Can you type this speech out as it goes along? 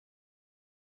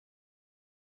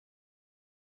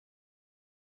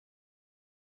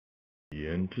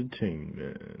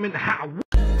entertainment.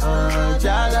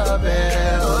 I love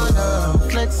it, oh no,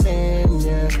 flexing,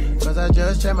 yeah. Cause I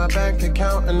just checked my bank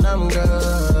account and I'm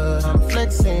good. I'm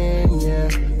flexing, yeah.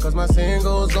 Cause my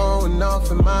singles going off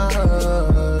in my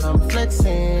hood. I'm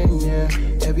flexing, yeah.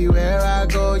 Everywhere I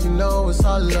go, you know it's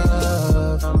all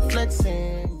love. I'm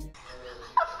flexing.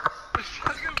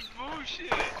 Fucking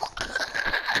bullshit.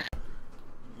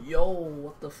 Yo,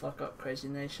 what the fuck up, Crazy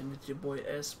Nation? It's your boy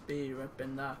SB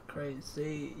repping that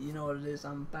Kraayziie. You know what it is,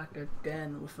 I'm back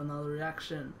again with another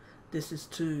reaction. This is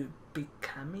to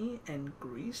BKAME and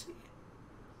GREESY.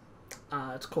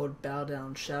 It's called Bow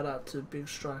Down. Shout out to Big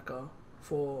Striker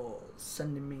for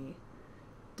sending me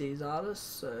these artists.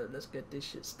 So let's get this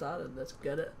shit started. Let's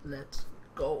get it. Let's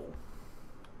go.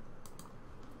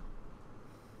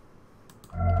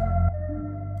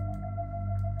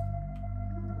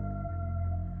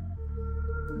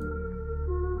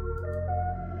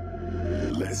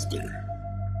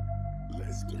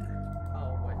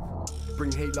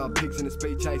 Bring heat like pigs in a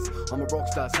speed chase. I'm a rock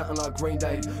star, something like Green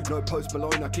Day. No Post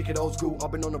Malone, I kick it old school.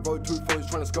 I've been on the road, 2 phones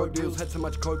trying to scope deals. Had so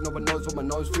much coke, no one knows what my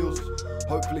nose feels.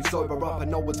 Hopefully sober up, I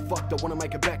know it's fucked. I wanna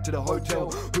make it back to the hotel.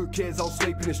 Who cares, I'll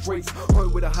sleep in the streets.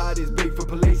 Home with the hardest beat for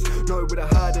police. Know where the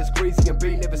hardest greasy and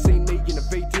beat. Never seen me in a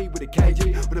VT with a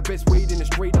KG. With the best weed in the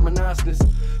street, I'm a narcissist.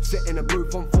 Setting a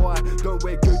booth on fire. Don't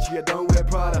wear Gucci, I don't wear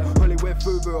Prada. Only wear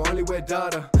Fubu, only wear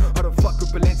Dada. I don't fuck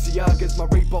with Balenciagas. My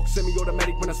Reebok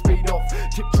semi-automatic when I speed off.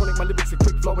 Tiptronic, my lyrics are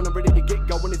quick flowing. I'm ready to get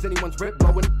going. Is anyone's rep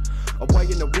blowing? Away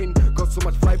in the wind, got so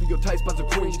much flavour, your taste buds are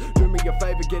cringe. Do me a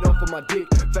favour, get off of my dick.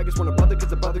 Faggots want a brother, cause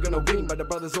the brother gonna win. But the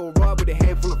brother's alright with a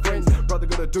handful of friends. Brother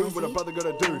gotta do what a brother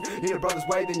gotta do. In a brother's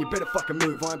way, then you better fucking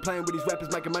move. I ain't playing with these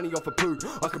rappers, making money off a poo.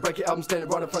 I could break your album standing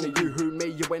right in front of you. Who, me?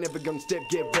 You ain't ever gonna step,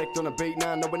 get wrecked on a beat.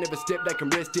 Nah, no one ever step, they can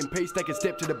rest in peace. Take a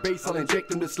step to the beast, I'll inject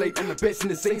them to sleep. I'm the best in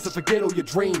the scene, so forget all your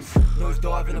dreams. Nose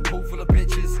dive in a pool full of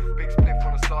bitches. Big split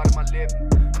on the side of my lip.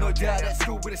 No doubt at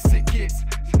school with the sick kids.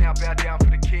 So now bow down for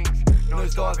the kings.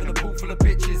 Nose dive in a pool full of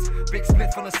bitches. Big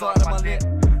split on the side of my lip.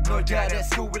 No doubt at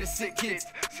school with the sick kids.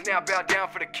 So now bow down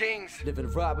for the kings.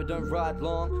 Living right, we don't ride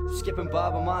long. Skipping by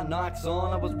with my Nikes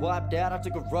on. I was wiped out, I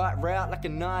took a right route like a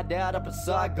night out up at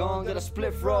Saigon. Got a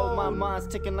split roll, my mind's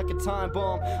ticking like a time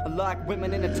bomb. I like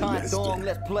women in a tight thong.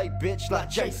 Let's play bitch like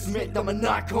Jay Smith, I'm a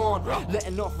Nikon.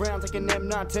 Letting off rounds like an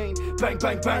M19. Bang,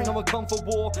 bang, bang, I'ma come for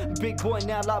war. Big boy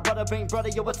now like butter bean brother,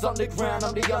 yo it's underground,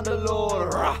 I'm the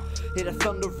underlord. Hear the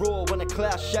thunder roar when the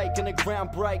clouds shake and the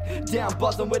ground break. Down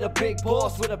buzzing with a big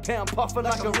boss, with a pound puffing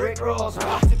like a Rick Ross.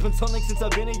 Sipping tonic since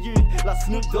I've been a youth, like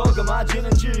Snoop Dogg on my gin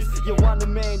and juice. You're Wonder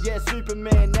Man, yeah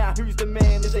Superman, now who's the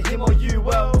man? Is it him or you?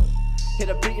 Well, hit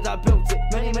a beat, I built it.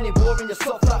 Many war in your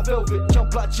soft like velvet.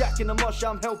 Jump like Jack in the mosh,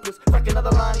 I'm helpless. Crack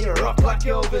another line, you rock like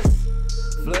Elvis.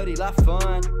 Flirty like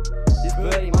fun, this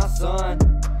birdie my son.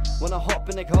 When I hop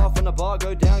in the car from the bar,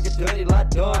 go down, get dirty like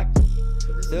Dyke.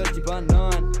 Thirsty by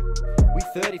 9, we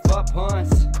 35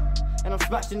 pints. And I'm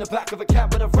smashed in the back of a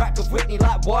cab with a rack of Whitney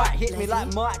like White. Hit me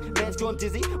like Mike, man's gone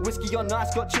dizzy. Whiskey on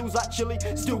ice, got chills like chili.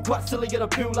 Still quite silly, get a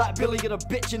pill like Billy. Get a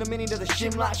bitch in a mini to the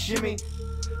shim like Shimmy.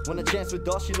 When a chance with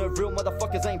DOS, you know real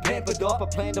motherfuckers ain't pampered up. I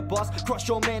plan the boss, crush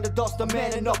your man to dust, the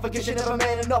man enough. Because you never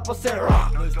man enough, I said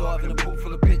rock. Nose dive in a pool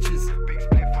full of bitches. Big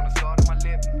split on the side of my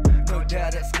lip. No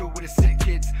doubt at school with the sick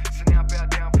kids. So now bow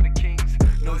down for the kings.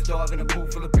 Nose dive in a pool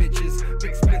full of bitches.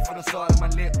 Big split on the side of my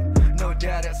lip. No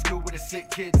doubt at school with the sick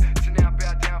kids. So now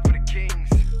bow down for the kings.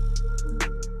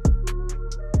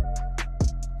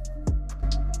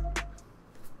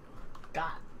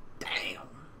 God damn.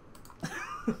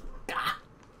 God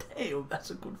damn, that's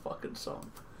a good fucking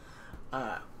song.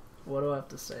 Alright, what do I have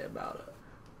to say about it?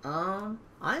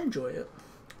 I enjoy it.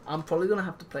 I'm probably gonna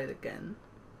have to play it again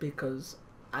because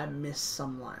I missed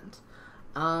some lines.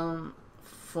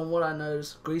 From what I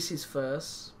noticed, GREESY's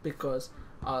first because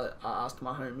I asked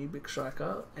my homie Big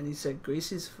Striker and he said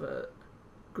GREESY's for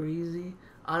GREESY.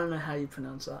 I don't know how you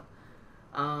pronounce that.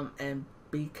 And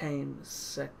BKAME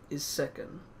is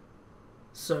second.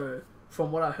 So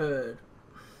from what I heard,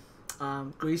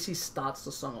 GREESY starts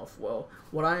the song off well.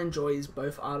 What I enjoy is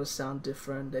both artists sound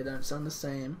different. They don't sound the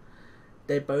same.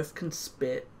 They both can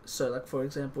spit. So like for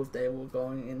example, if they were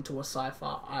going into a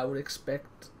cypher, I would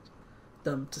expect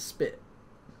them to spit,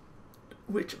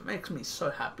 which makes me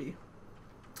so happy.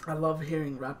 I love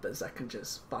hearing rappers that can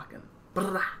just fucking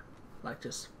like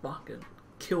just fucking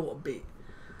kill a beat.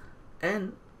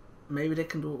 And maybe they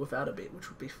can do it without a beat, which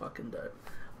would be fucking dope.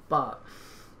 But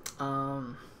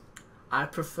I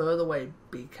prefer the way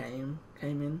BKAME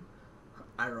came in,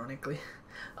 ironically.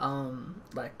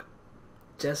 Like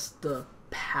just the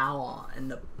power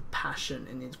and the passion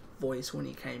in his voice when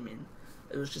he came in.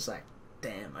 It was just like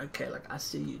damn, okay, like I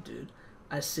see you, dude.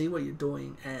 I see what you're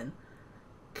doing, and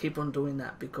keep on doing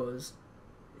that because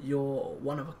you're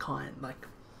one of a kind. Like,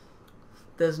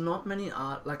 there's not many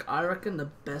art. Like, I reckon the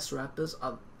best rappers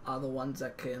are the ones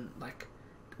that can, like,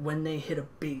 when they hit a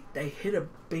beat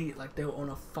like they were on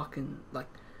a fucking, like,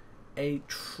 a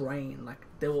train. Like,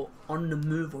 they were on the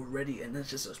move already, and it's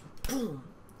just this boom.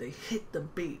 They hit the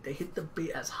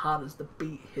beat as hard as the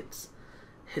beat hits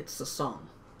the song.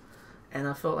 And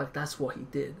I felt like that's what he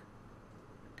did.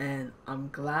 And I'm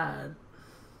glad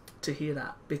to hear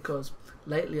that, because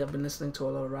lately I've been listening to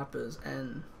a lot of rappers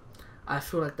and I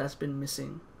feel like that's been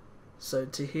missing. So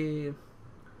to hear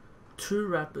two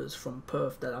rappers from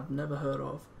Perth that I've never heard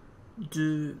of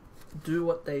do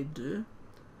what they do,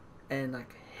 and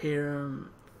like hear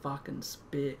them fucking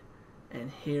spit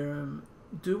and hear them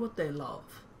do what they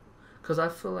love. Because I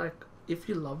feel like if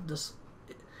you love this,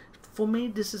 for me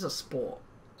this is a sport.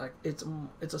 Like, it's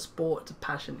a sport, it's a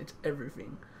passion, it's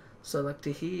everything. So like,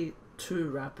 to hear two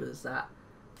rappers that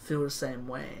feel the same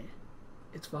way,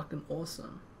 it's fucking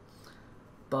awesome.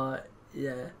 But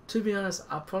yeah, to be honest,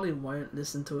 I probably won't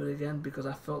listen to it again because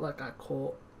I felt like I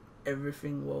caught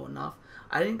everything well enough.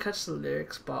 I didn't catch the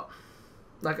lyrics, but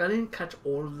like, I didn't catch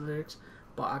all of the lyrics,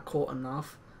 but I caught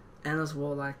enough. And as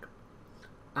well, like,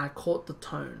 I caught the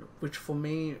tone, which for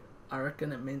me, I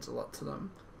reckon it means a lot to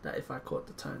them, that if I caught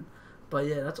the tone. But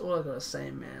yeah, that's all I gotta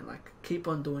say, man. Like, keep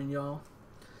on doing y'all.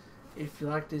 If you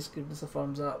like this, give us a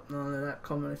thumbs up. Not only that,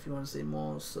 comment if you want to see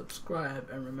more, subscribe,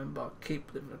 and remember,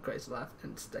 keep living a crazy life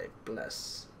and stay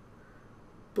blessed.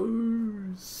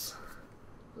 Booze.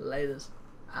 Laters.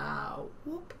 Ow.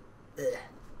 Whoop. Ugh.